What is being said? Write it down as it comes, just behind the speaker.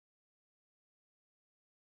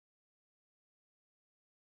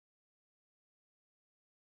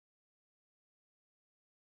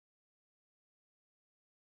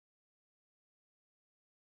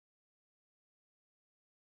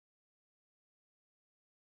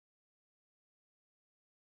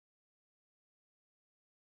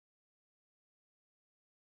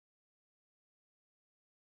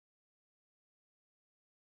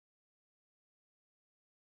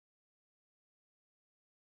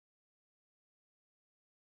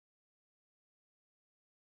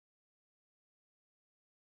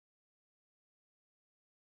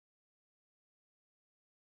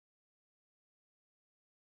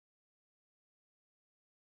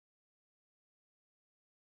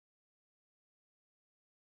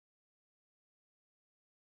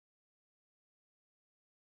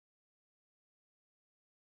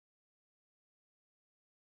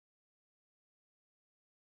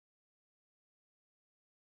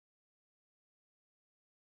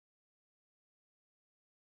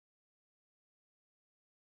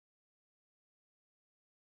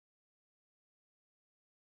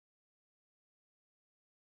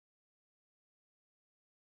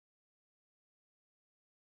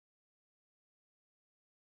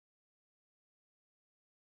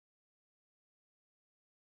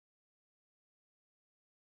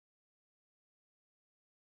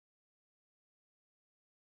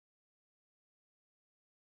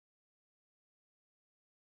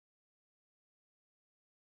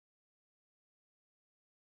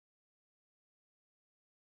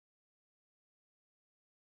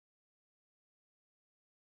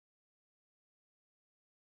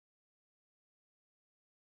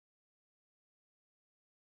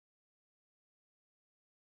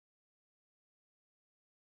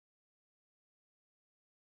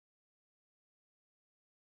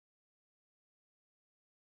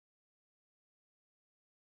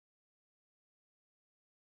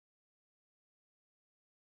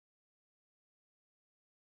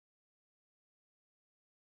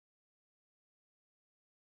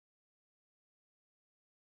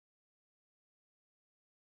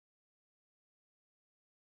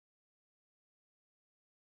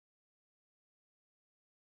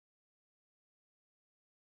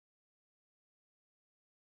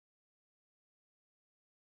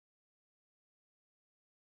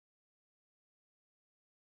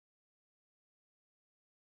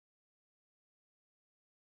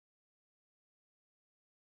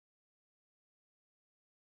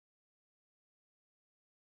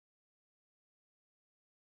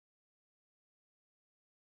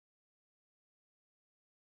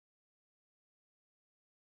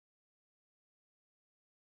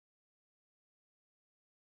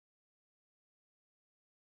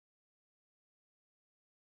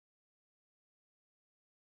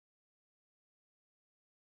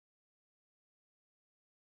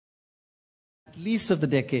least of the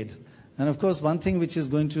decade. And of course, one thing which is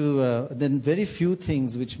going to, then very few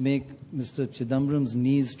things which make Mr. Chidambaram's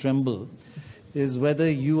knees tremble is whether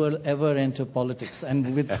you will ever enter politics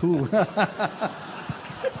and with who.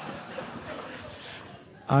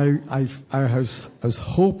 I was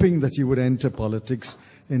hoping that you would enter politics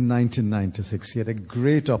in 1996. He had a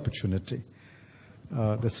great opportunity.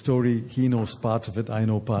 The story, he knows part of it, I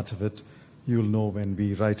know part of it. You'll know when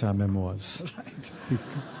we write our memoirs. Right.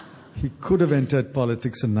 He could have entered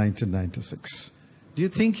politics in 1996. Do you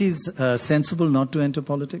think he's sensible not to enter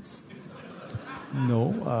politics?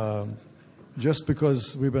 No. Just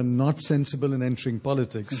because we were not sensible in entering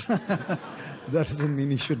politics, that doesn't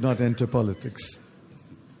mean he should not enter politics.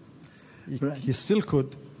 He still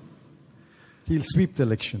could. He'll sweep the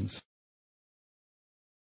elections.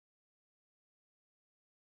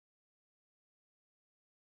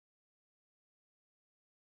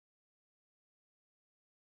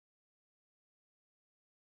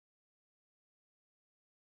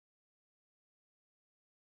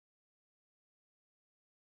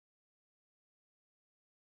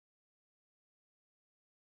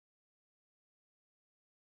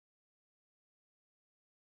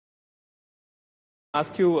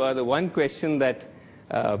 Ask you the one question that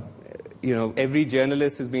every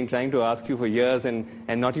journalist has been trying to ask you for years and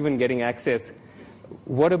not even getting access.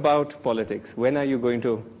 What about politics? When are you going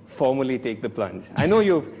to formally take the plunge? I know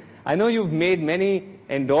you've made many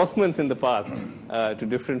endorsements in the past to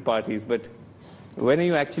different parties, but when are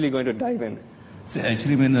you actually going to dive in? See,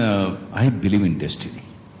 actually, I believe in destiny.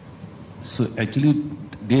 So actually,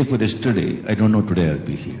 day for yesterday, I don't know today I'll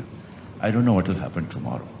be here. I don't know what will happen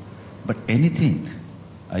tomorrow. But anything,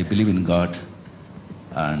 I believe in God,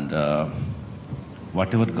 and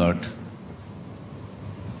whatever God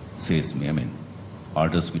says me,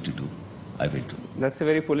 orders me to do, I will do. That's a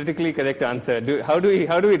very politically correct answer. How do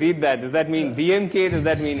we read that? Does that mean DMK? Does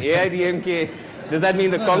that mean AIDMK? Does that mean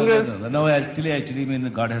the Congress? No, actually,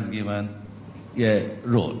 God has given a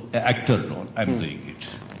role, an actor role. I'm doing it.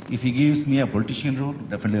 If He gives me a politician role,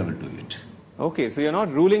 definitely I will do it. Okay, so you're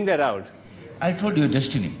not ruling that out. I told you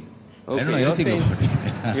destiny. Okay, I don't know anything about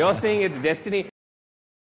it. You're saying it's destiny.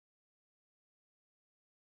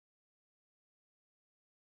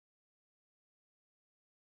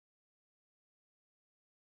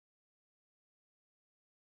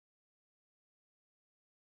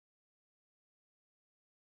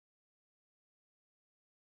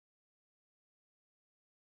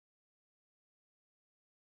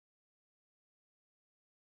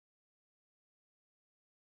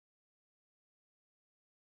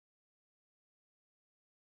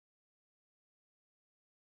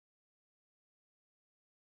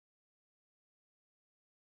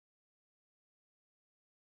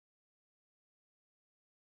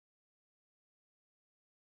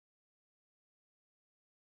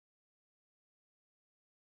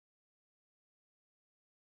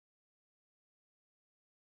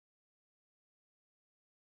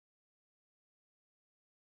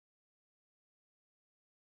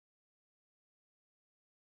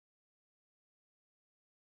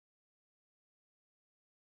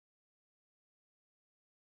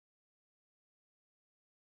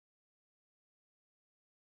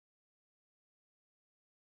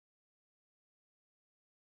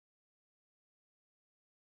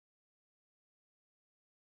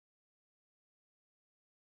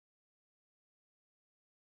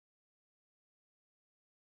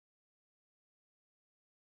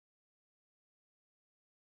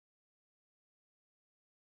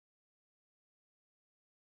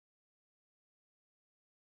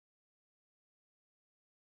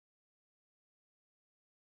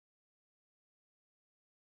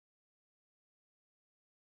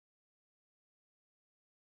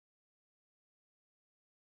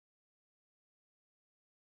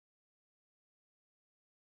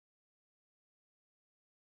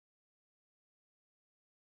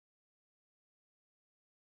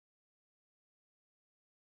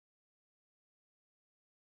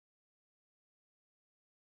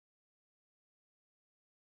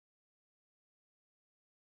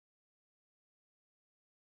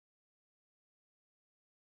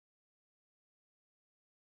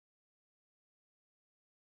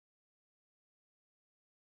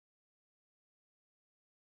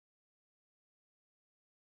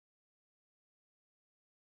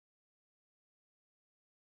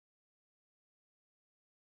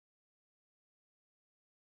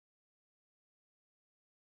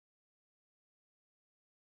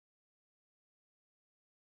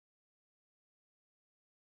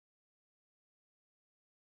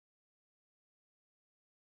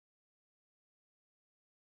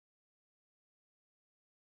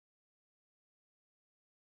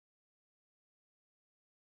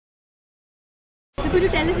 Could you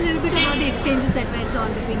tell us a little bit about the exchanges that went on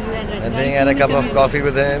between you and Rajini? I think I had a cup of coffee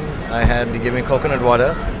with him. He gave me coconut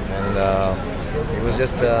water, and he was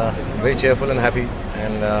just very cheerful and happy.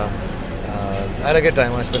 And I had a good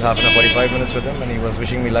time. I spent half an hour, 45 minutes with him, and he was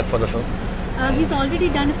wishing me luck for the film. He's already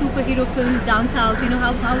done a superhero film down south.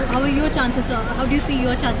 How are your chances? How do you see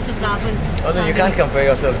your chances of travel? Oh, no, you can't compare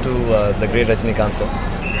yourself to the great Rajinikanth sir.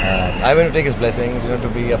 I went to take his blessings, to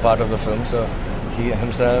be a part of the film. So he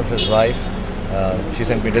himself, his wife, she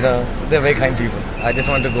sent me dinner. They're very kind people. I just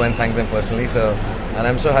want to go and thank them personally. And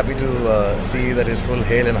I'm so happy to see that he's full,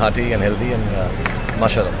 hale and hearty and healthy. And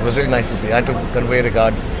mashallah, it was really nice to see. I had to convey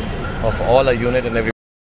regards of all our unit and every.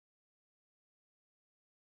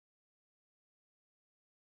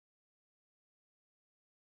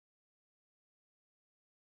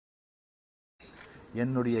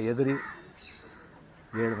 என்னுடைய எதிரி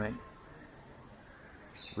ஏழ்மை,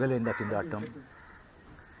 வேலையில்லா திண்டாட்டம்,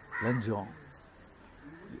 லஞ்சம்,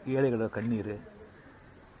 ஏழைகளோட கண்ணீர்,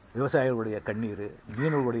 விவசாயிகளுடைய கண்ணீர்,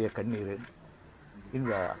 மீனவர்களுடைய கண்ணீர்,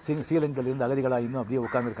 இந்த ஸ்ரீலங்கையிலிருந்து அகதிகளாக இன்னும் அப்படியே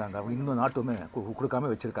உட்காந்துருக்காங்க. அவங்க இன்னும் நாட்டுமே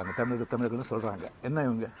கொடுக்காம வச்சுருக்காங்க. தமிழர்கள்னு சொல்கிறாங்க. என்ன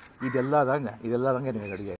இவங்க இதெல்லாம் தாங்க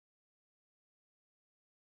எனக்கு கிடையாது.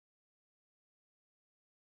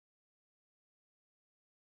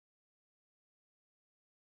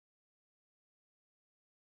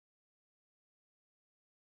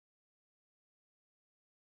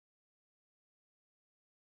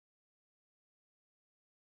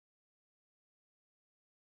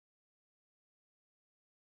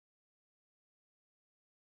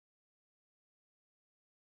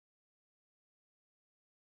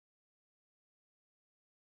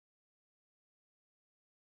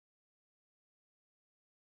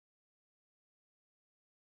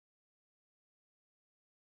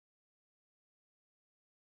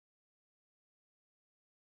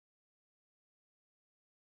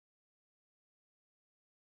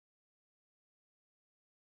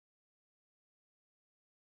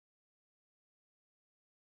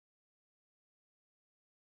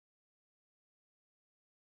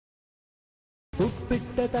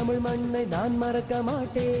 உப்பிட்ட தமிழ் மண்ணை நான் மறக்க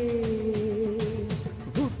மாட்டேன்.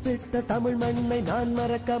 உப்பிட்ட தமிழ் மண்ணை நான்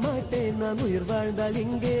மறக்க மாட்டேன். நான் உயிர் வாழ்ந்தால்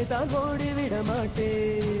இங்கே தான் ஓடிவிட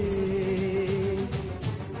மாட்டேன்.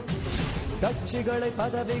 கட்சிகளை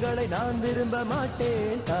பதவிகளை நான் விரும்ப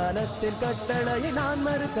மாட்டேன். காலத்தின் கட்டளையை நான்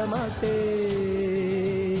மறுக்க மாட்டேன்.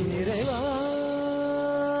 இறைவா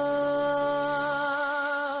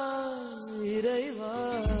இறைவா.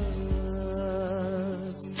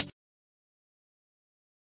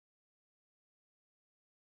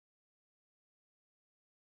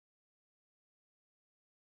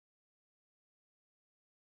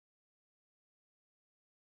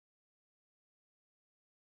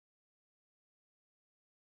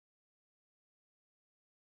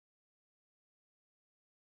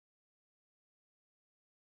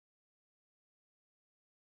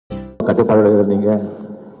 கட்டுப்பாடோடு இருந்தீங்க,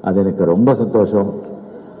 அது எனக்கு ரொம்ப சந்தோஷம்.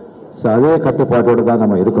 ஸோ அதே கட்டுப்பாட்டோடு தான்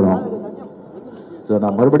நம்ம இருக்கணும். ஸோ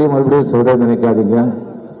நான் மறுபடியும் சொல்றேன்னு நினைக்காதீங்க.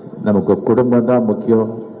 நமக்கு குடும்பம் தான் முக்கியம்.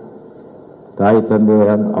 தாய்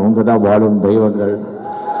தந்தையர் அவங்க தான் வாழும் தெய்வங்கள்.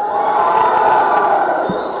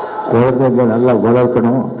 குழந்தைங்க நல்லா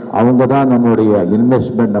வளர்க்கணும். அவங்க தான் நம்முடைய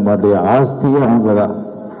இன்வெஸ்ட்மெண்ட், நம்மளுடைய ஆஸ்தியே அவங்க தான்,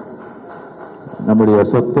 நம்முடைய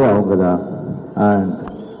சொத்து அவங்க தான். அண்ட்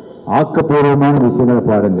ஆக்கப்பூர்வமான விஷயங்களை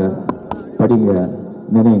பாருங்க, படிங்க,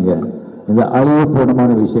 நினைங்க. இந்த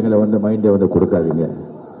அறிவுபூர்வமான விஷயங்களை மைண்டை கொடுக்காதீங்க.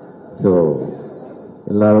 ஸோ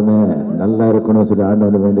எல்லாருமே நல்லா இருக்கணும் சொல்லி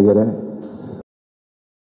ஆண்டவனை வேண்டுகிறேன்.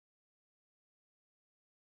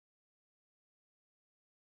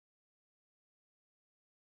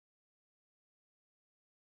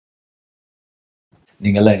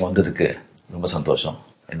 நீங்கள்லாம் இங்கே வந்ததுக்கு ரொம்ப சந்தோஷம்.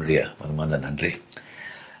 என்னுடைய மனமார்ந்த நன்றி.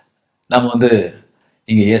 நாம்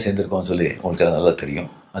இங்கே ஏன் சேர்ந்திருக்கோம்னு சொல்லி உங்களுக்கு நல்லா தெரியும்.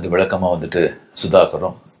 அது விளக்கமாக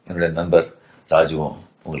சுதாகரும் என்னுடைய நண்பர் ராஜுவும்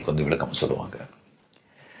உங்களுக்கு விளக்கமாக சொல்லுவாங்க.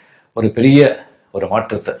 ஒரு பெரிய ஒரு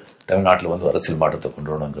மாற்றத்தை தமிழ்நாட்டில் அரசியல் மாற்றத்தை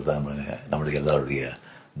கொண்டு வரணுங்கிறது நம்மளுடைய எல்லாருடைய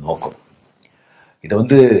நோக்கம். இதை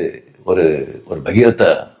ஒரு ஒரு பகீரத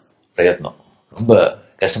பிரயத்னம், ரொம்ப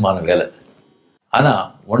கஷ்டமான வேலை. ஆனால்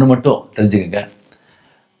ஒன்று மட்டும் தெரிஞ்சுக்கங்க,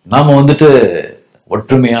 நாம்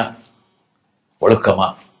ஒற்றுமையாக,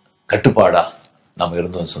 ஒழுக்கமாக, கட்டுப்பாடாக நாம்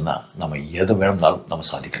இருந்தோம்னு சொன்னால் நம்ம எதை வேணும்னாலும் நம்ம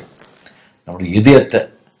சாதிக்கலாம். நம்முடைய இதயத்தை,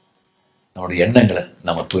 நம்முடைய எண்ணங்களை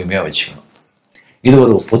நம்ம தூய்மையாக வச்சுக்கணும். இது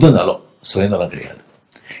ஒரு பொது நலம், சுயநலம் கிடையாது.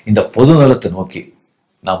 இந்த பொது நலத்தை நோக்கி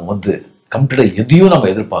நாம் கம்ப்ளீட்டாக எதையும் நம்ம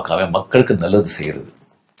எதிர்பார்க்காம மக்களுக்கு நல்லது செய்கிறது,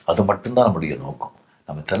 அது மட்டும்தான் நம்முடைய நோக்கம்.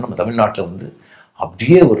 நம்ம தமிழ்நாட்டில்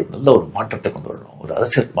அப்படியே ஒரு நல்ல ஒரு மாற்றத்தை கொண்டு வரணும், ஒரு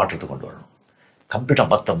அரசியல் மாற்றத்தை கொண்டு வரணும்.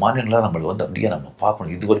 கம்ப்ளீட்டாக மற்ற மாநிலங்களாக நம்மளை வந்து அப்படியே நம்ம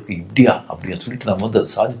பார்க்கணும், இது வரைக்கும் இப்படியா அப்படின்னு சொல்லிட்டு நம்ம வந்து அதை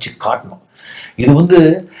சாதிச்சு காட்டணும். இது வந்து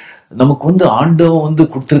நமக்கு வந்து ஆண்டவன் வந்து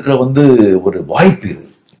கொடுத்துருக்கிற வந்து ஒரு வாய்ப்பு. இது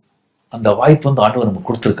அந்த வாய்ப்பு வந்து ஆண்டவன் நமக்கு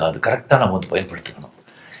கொடுத்துருக்கா, அது கரெக்டாக நம்ம வந்து பயன்படுத்திக்கணும்.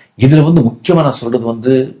 இதில் வந்து முக்கியமாக நான் சொல்கிறது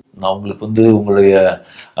வந்து, நான் உங்களுக்கு வந்து உங்களுடைய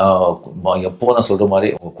எப்போ நான் சொல்கிற மாதிரி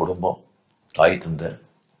உங்கள் குடும்பம், தாய் தந்தை,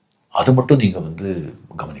 அதை மட்டும் நீங்கள் வந்து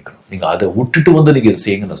கவனிக்கணும். நீங்கள் அதை விட்டுட்டு வந்து நீங்கள் இதை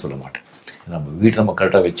செய்யுங்கன்னு நான் சொல்ல மாட்டேன். நம்ம வீடு நம்ம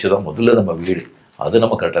கரெக்டாக வச்சுதான், முதல்ல நம்ம வீடு அதை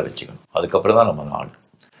நம்ம கரெக்டாக வச்சுக்கணும், அதுக்கப்புறம் தான் நம்ம நாடு.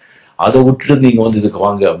 அதை விட்டுட்டு நீங்கள் வந்து இதுக்கு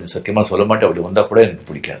வாங்க அப்படின்னு சத்தியமாக சொல்ல மாட்டேன். அப்படி வந்தால் கூட எனக்கு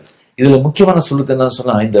பிடிக்காது. இதில் முக்கியமான சொல்லுறது என்னன்னு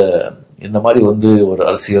சொன்னால், இந்த மாதிரி வந்து ஒரு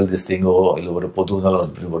அரசியல் திஸ்திங்கோ இல்லை ஒரு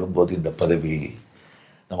பொதுநலம் வரும்போது இந்த பதவி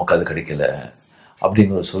நமக்கு அது கிடைக்கல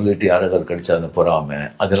அப்படிங்கிற சொல்லிட்டு யாராவது அது கிடைச்சா அந்த பொறாமை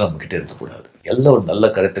அதெல்லாம் நம்மக்கிட்டே இருக்கக்கூடாது. எல்லாம் ஒரு நல்ல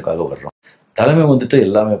கருத்துக்காக வர்றோம். தலைமை வந்துட்டு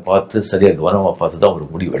எல்லாமே பார்த்து சரியாக கவனமாக பார்த்து தான் ஒரு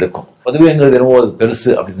முடிவு எடுக்கும். பதவிங்கிறது என்னவோ அது பெருசு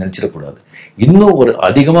அப்படின்னு நினச்சிடக்கூடாது. இன்னும் ஒரு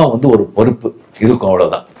அதிகமாக வந்து ஒரு பொறுப்பு இருக்கும்,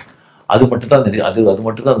 அவ்வளோதான். அது மட்டும் தான் அது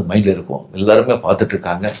மட்டும் தான் அந்த மைண்டில் இருக்கும். எல்லாருமே பார்த்துட்டு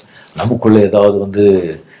இருக்காங்க. நமக்குள்ளே ஏதாவது வந்து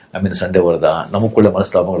சண்டை வருதா, நமக்குள்ளே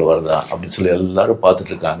மனஸ்தாபங்கள் வருதா அப்படின்னு சொல்லி எல்லாரும்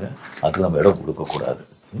பார்த்துட்டு இருக்காங்க. அதுக்கு நம்ம இடம் கொடுக்கக்கூடாது.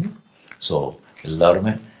 ஸோ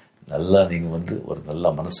எல்லாருமே நல்லா நீங்கள் வந்து ஒரு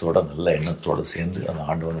நல்ல மனசோட நல்ல எண்ணத்தோடு சேர்ந்து அந்த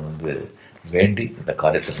ஆண்டவனை வந்து வேண்டி இந்த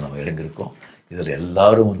காரியத்தில் நம்ம இறங்கியிருக்கோம். இதில்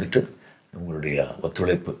எல்லாரும் வந்துட்டு உங்களுடைய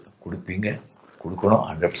ஒத்துழைப்பு கொடுக்கணும்.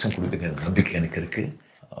 100% கொடுப்பீங்க, நம்பிக்கை எனக்கு இருக்குது.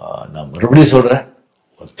 நான் மறுபடியும் சொல்கிறேன்,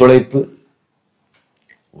 ஒத்துழைப்பு,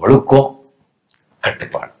 ஒழுக்கம்,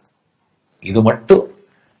 கட்டுப்பாடு, இது மட்டும்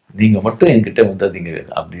நீங்கள் மட்டும் என்கிட்ட வந்து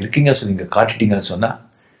நீங்கள் அப்படி இருக்கீங்க நீங்கள் காட்டிட்டீங்கன்னு சொன்னால்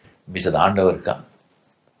மிச்சது ஆண்டவர் இருக்கான்,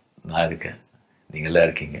 நான் இருக்கேன், நீங்கள் எல்லாம்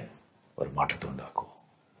இருக்கீங்க, ஒரு மாற்றத்தை உண்டாக்குவோம்.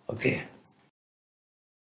 Okay.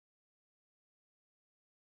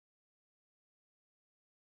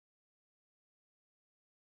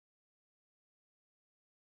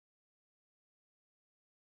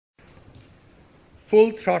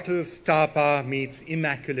 Full throttle star power meets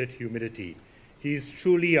immaculate humility. He is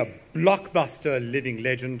truly a blockbuster living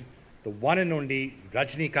legend, the one and only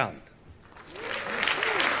Rajinikanth.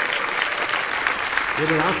 When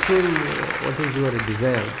I asked him what is your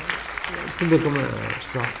desire to become a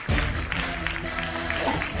star,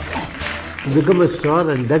 to become a star,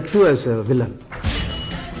 and that too as a villain.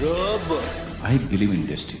 I believe in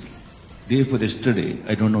destiny. Day for yesterday,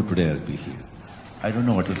 I don't know today I'll be here. I don't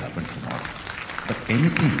know what will happen tomorrow. But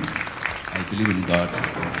anything, I believe in God.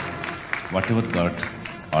 Whatever God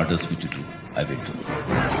orders me to do, I will do.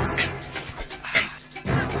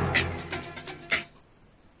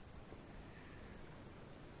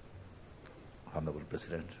 Honorable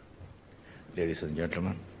President, ladies and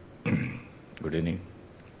gentlemen, good evening.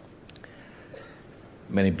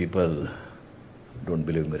 Many people don't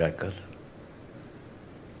believe miracles.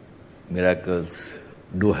 Miracles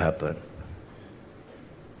do happen.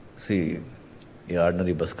 See, an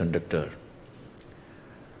ordinary bus conductor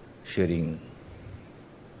sharing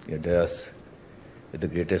a dais with the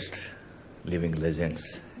greatest living legends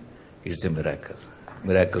is a miracle.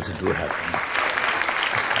 Miracles do happen.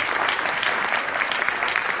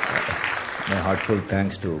 My heartfelt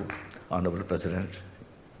thanks to Honorable President,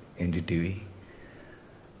 NDTV,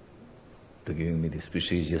 to giving me this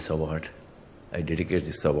prestigious award. I dedicate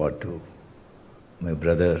this award to my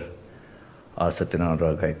brother, R.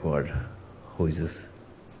 Satyanarayana Gaikwad, who is his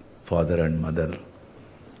father and mother,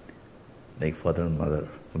 like father and mother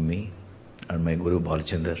for me, and my Guru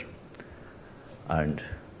Balchandar, and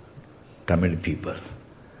Tamil people.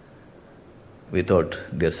 Without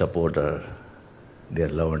their support or their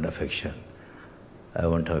love and affection, I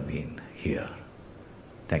wouldn't have been here.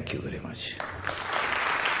 Thank you very much.